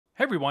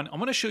Hey everyone, I'm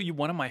going to show you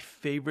one of my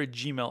favorite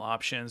Gmail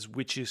options,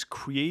 which is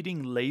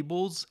creating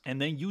labels and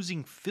then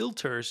using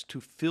filters to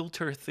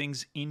filter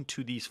things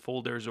into these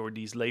folders or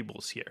these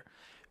labels here.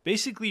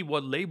 Basically,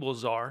 what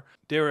labels are,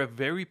 they're a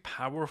very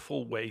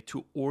powerful way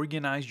to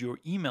organize your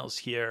emails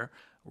here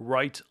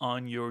right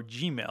on your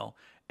Gmail.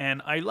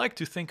 And I like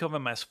to think of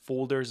them as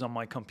folders on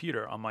my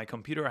computer. On my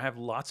computer, I have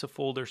lots of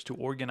folders to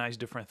organize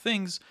different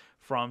things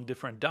from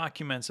different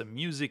documents and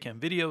music and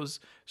videos.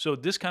 So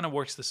this kind of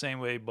works the same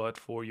way, but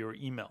for your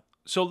email.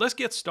 So let's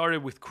get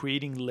started with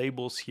creating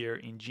labels here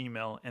in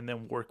Gmail and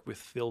then work with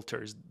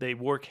filters. They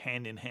work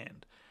hand in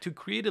hand. To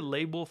create a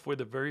label for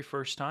the very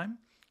first time,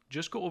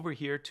 just go over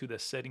here to the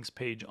settings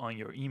page on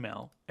your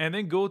email and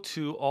then go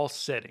to all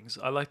settings.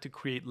 I like to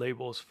create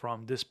labels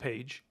from this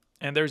page.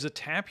 And there's a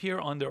tab here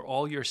under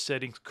all your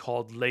settings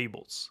called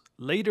labels.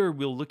 Later,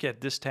 we'll look at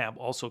this tab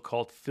also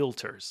called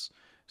filters.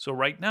 So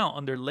right now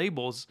under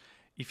labels,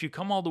 if you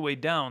come all the way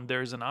down,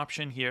 there's an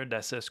option here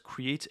that says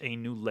create a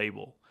new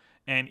label.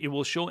 And it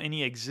will show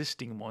any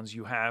existing ones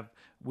you have,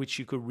 which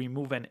you could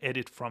remove and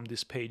edit from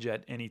this page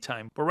at any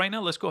time. But right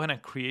now, let's go ahead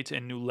and create a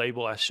new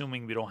label,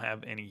 assuming we don't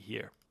have any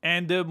here.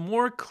 And the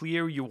more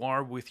clear you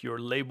are with your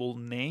label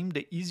name,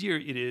 the easier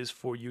it is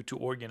for you to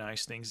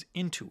organize things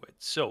into it.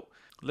 So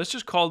let's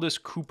just call this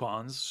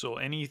coupons. So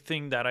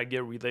anything that I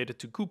get related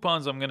to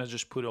coupons, I'm going to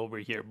just put over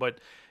here. But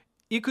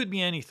it could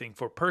be anything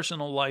for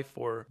personal life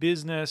or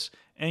business.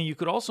 And you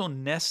could also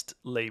nest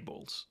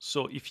labels.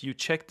 So if you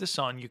check this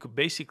on, you could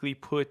basically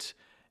put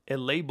a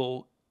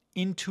label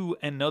into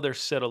another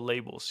set of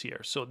labels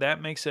here. So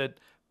that makes it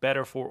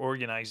better for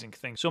organizing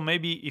things. So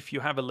maybe if you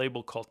have a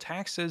label called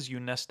taxes, you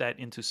nest that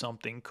into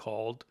something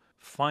called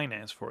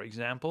finance, for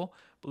example.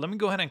 But let me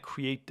go ahead and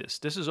create this.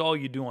 This is all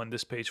you do on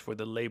this page for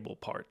the label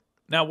part.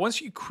 Now,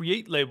 once you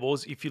create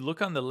labels, if you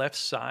look on the left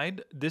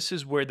side, this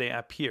is where they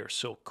appear.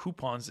 So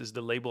coupons is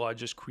the label I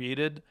just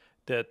created.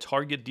 The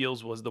target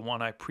deals was the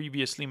one I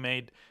previously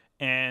made.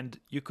 And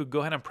you could go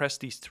ahead and press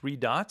these three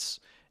dots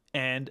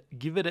and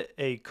give it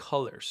a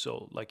color.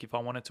 So like if I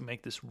wanted to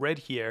make this red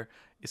here,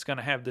 it's going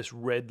to have this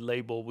red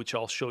label, which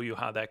I'll show you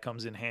how that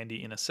comes in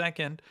handy in a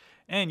second.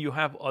 And you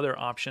have other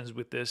options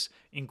with this,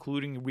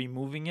 including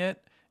removing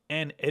it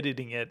and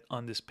editing it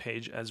on this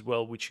page as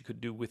well, which you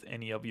could do with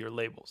any of your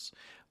labels.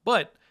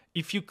 But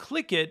if you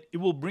click it, it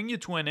will bring you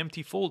to an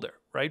empty folder,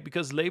 right?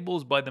 Because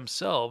labels by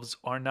themselves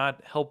are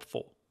not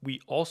helpful.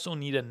 We also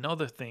need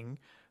another thing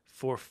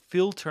for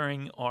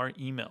filtering our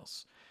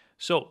emails.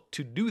 So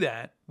to do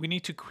that, we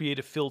need to create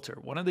a filter.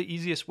 One of the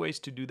easiest ways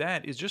to do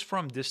that is just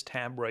from this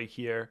tab right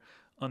here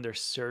under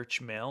Search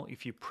Mail.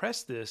 If you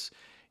press this,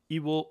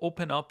 it will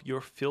open up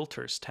your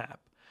Filters tab.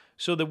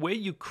 So the way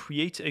you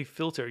create a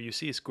filter, you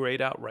see it's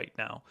grayed out right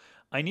now.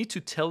 I need to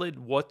tell it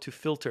what to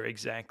filter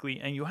exactly,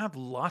 and you have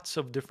lots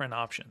of different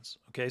options.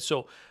 Okay,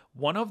 so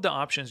one of the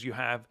options you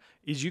have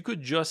is you could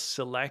just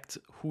select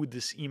who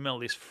this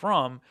email is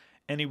from,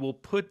 and it will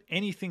put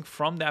anything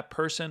from that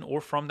person or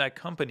from that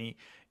company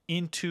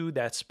into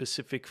that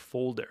specific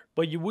folder.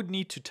 But you would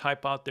need to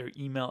type out their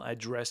email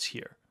address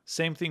here.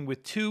 Same thing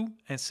with to,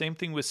 and same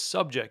thing with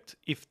subject.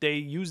 If they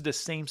use the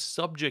same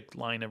subject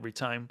line every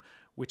time,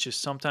 which is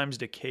sometimes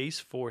the case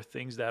for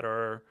things that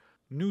are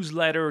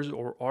newsletters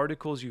or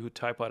articles, you could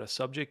type out a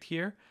subject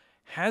here,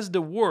 has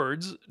the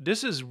words.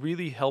 This is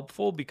really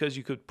helpful because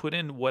you could put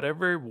in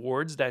whatever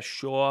words that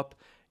show up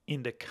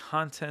in the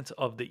content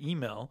of the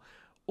email,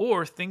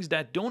 or things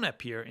that don't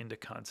appear in the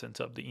content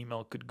of the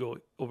email could go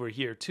over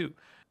here too.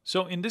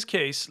 So in this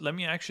case, let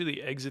me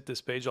actually exit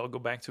this page. I'll go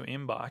back to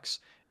inbox.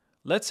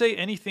 Let's say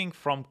anything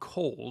from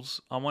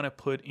Kohl's I want to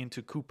put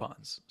into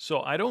coupons.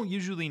 So I don't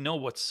usually know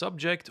what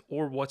subject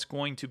or what's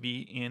going to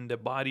be in the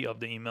body of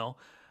the email,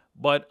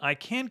 but I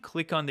can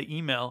click on the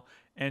email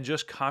and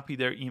just copy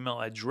their email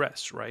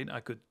address, right?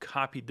 I could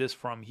copy this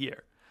from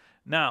here.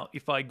 Now,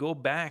 if I go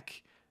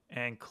back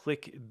and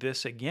click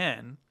this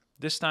again,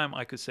 this time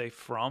I could say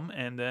from,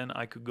 and then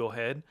I could go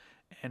ahead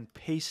and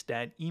paste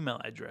that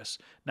email address.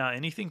 Now,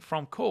 anything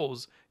from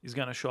Kohl's is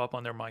going to show up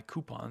under my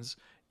coupons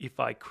if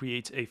I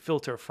create a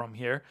filter from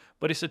here,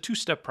 but it's a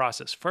two-step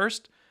process.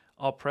 First,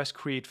 I'll press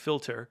create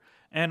filter,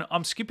 and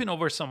I'm skipping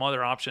over some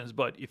other options,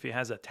 but if it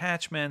has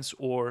attachments,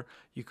 or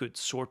you could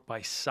sort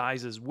by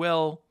size as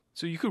well.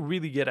 So you could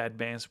really get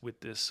advanced with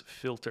this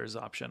filters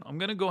option. I'm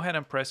gonna go ahead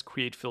and press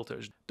create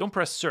filters. Don't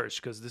press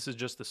search because this is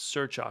just the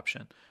search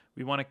option.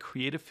 We wanna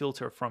create a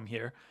filter from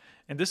here.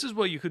 And this is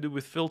what you could do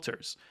with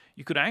filters.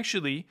 You could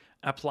actually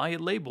apply a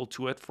label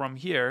to it from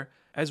here,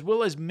 as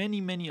well as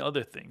many, many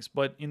other things.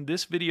 But in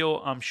this video,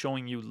 I'm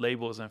showing you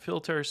labels and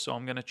filters. So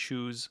I'm gonna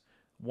choose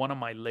one of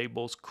my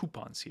labels,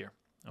 coupons here.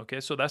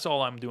 Okay, so that's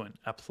all I'm doing.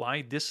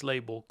 Apply this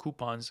label,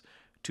 coupons,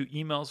 to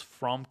emails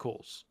from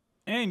Kohl's.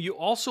 And you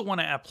also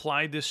want to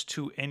apply this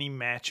to any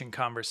matching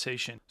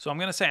conversation. So I'm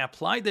going to say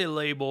apply the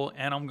label,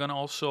 and I'm going to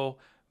also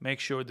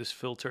make sure this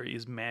filter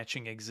is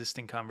matching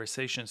existing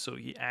conversations so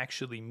he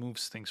actually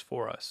moves things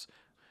for us.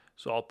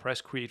 So I'll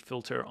press create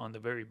filter on the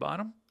very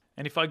bottom.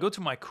 And if I go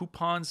to my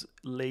coupons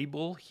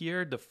label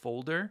here, the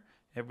folder,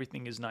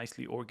 Everything is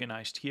nicely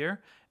organized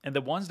here. And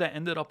the ones that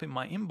ended up in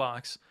my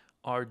inbox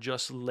are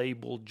just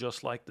labeled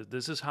just like this.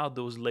 This is how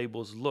those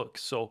labels look.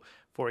 So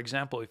for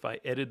example, if I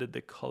edited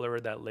the color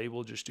of that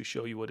label just to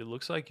show you what it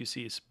looks like, you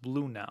see it's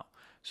blue now.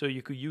 So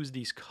you could use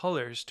these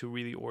colors to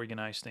really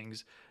organize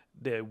things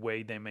the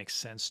way they make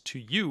sense to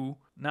you.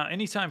 Now,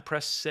 anytime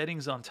press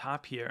settings on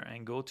top here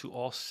and go to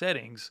all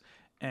settings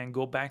and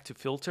go back to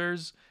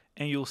filters,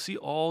 and you'll see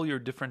all your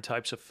different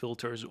types of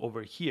filters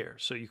over here.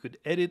 So you could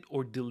edit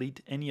or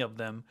delete any of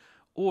them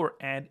or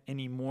add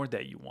any more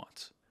that you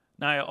want.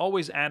 Now I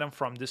always add them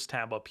from this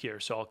tab up here.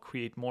 So I'll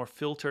create more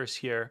filters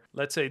here.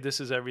 Let's say this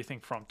is everything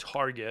from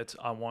Target.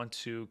 I want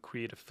to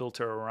create a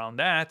filter around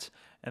that.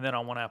 And then I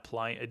want to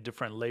apply a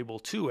different label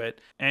to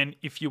it. And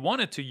if you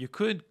wanted to, you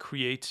could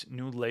create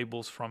new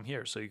labels from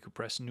here. So you could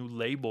press new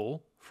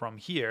label from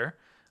here,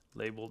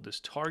 label this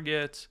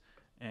Target,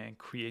 and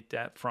create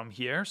that from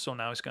here. So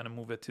now it's going to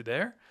move it to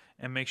there,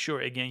 and make sure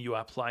again you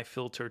apply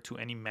filter to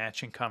any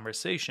matching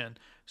conversation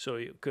so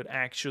it could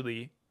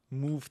actually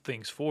move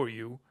things for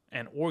you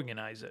and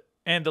organize it.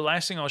 And the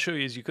last thing I'll show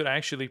you is you could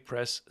actually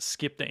press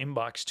skip the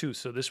inbox too.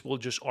 So this will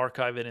just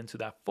archive it into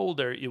that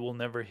folder. It will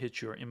never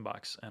hit your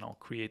inbox. And I'll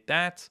create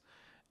that.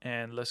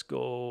 And let's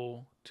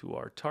go to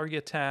our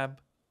Target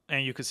tab.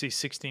 And you can see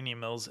 16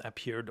 emails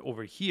appeared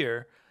over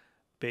here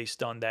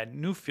based on that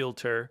new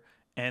filter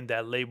and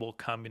that label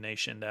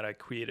combination that I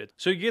created.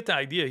 So you get the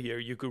idea here.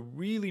 You could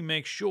really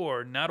make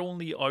sure not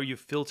only are you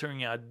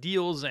filtering out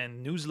deals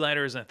and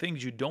newsletters and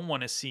things you don't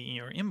want to see in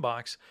your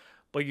inbox,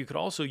 but you could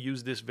also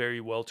use this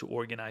very well to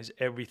organize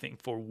everything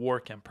for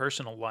work and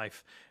personal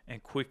life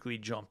and quickly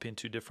jump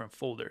into different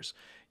folders.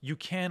 You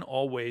can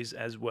always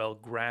as well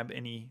grab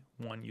any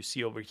one you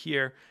see over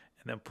here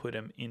and then put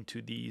them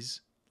into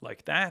these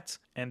like that,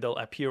 and they'll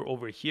appear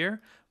over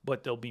here,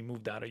 but they'll be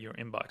moved out of your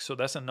inbox. So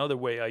that's another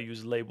way I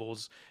use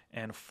labels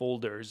and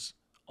folders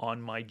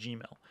on my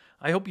Gmail.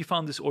 I hope you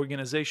found this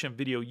organization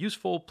video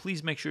useful.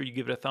 Please make sure you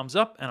give it a thumbs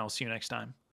up, and I'll see you next time.